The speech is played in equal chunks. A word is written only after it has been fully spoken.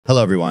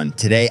Hello everyone.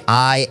 Today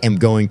I am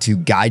going to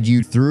guide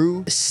you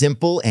through a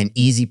simple and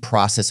easy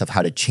process of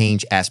how to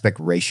change aspect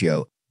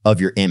ratio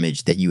of your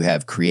image that you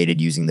have created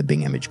using the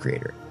Bing Image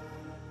Creator.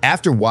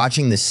 After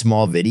watching this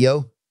small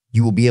video,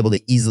 you will be able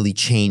to easily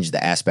change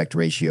the aspect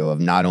ratio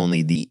of not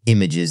only the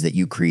images that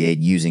you create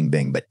using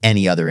Bing, but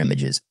any other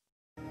images.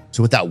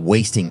 So without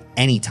wasting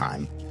any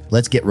time,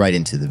 let's get right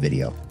into the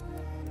video.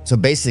 So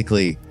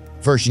basically,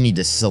 first you need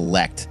to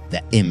select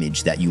the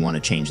image that you want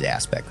to change the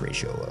aspect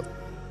ratio of.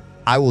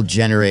 I will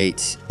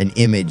generate an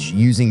image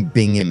using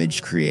Bing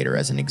Image Creator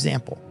as an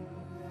example.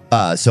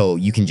 So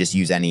you can just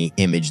use any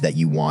image that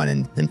you want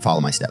and then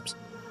follow my steps.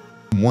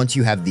 Once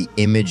you have the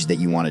image that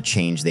you want to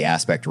change the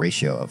aspect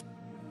ratio of,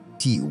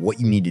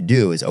 what you need to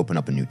do is open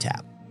up a new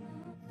tab.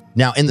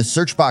 Now in the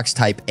search box,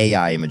 type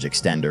AI image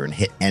extender and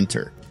hit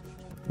enter.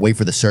 Wait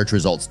for the search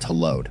results to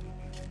load.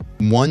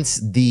 Once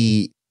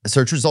the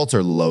search results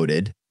are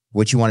loaded,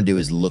 what you want to do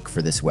is look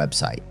for this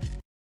website.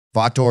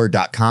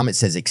 Photore.com, it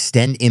says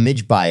extend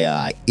image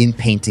by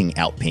in-painting,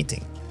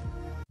 out-painting.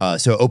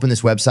 So open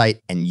this website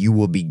and you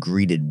will be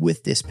greeted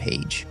with this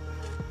page.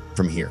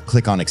 From here,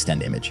 click on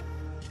extend image.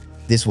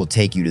 This will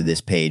take you to this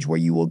page where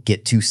you will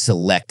get to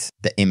select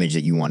the image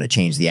that you want to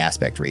change the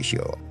aspect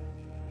ratio.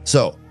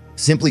 So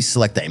simply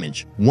select the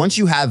image. Once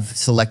you have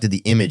selected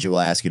the image, it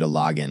will ask you to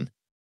log in.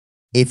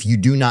 If you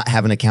do not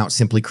have an account,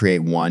 simply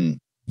create one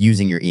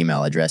using your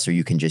email address, or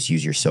you can just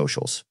use your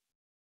socials.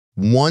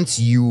 Once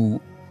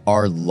you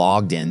are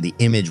logged in, the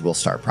image will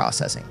start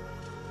processing.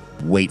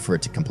 Wait for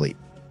it to complete.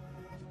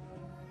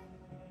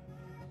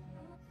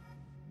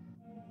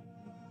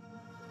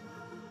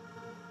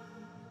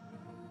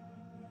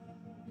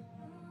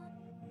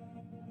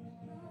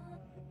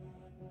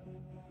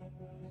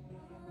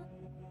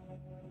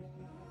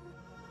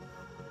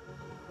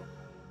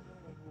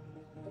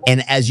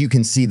 And as you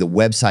can see, the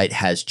website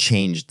has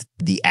changed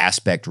the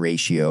aspect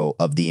ratio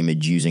of the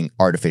image using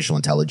artificial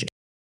intelligence.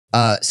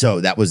 So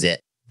that was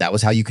it. That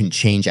was how you can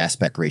change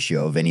aspect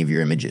ratio of any of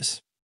your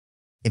images.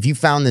 If you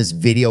found this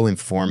video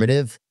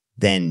informative,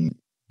 then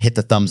hit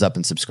the thumbs up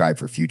and subscribe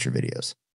for future videos.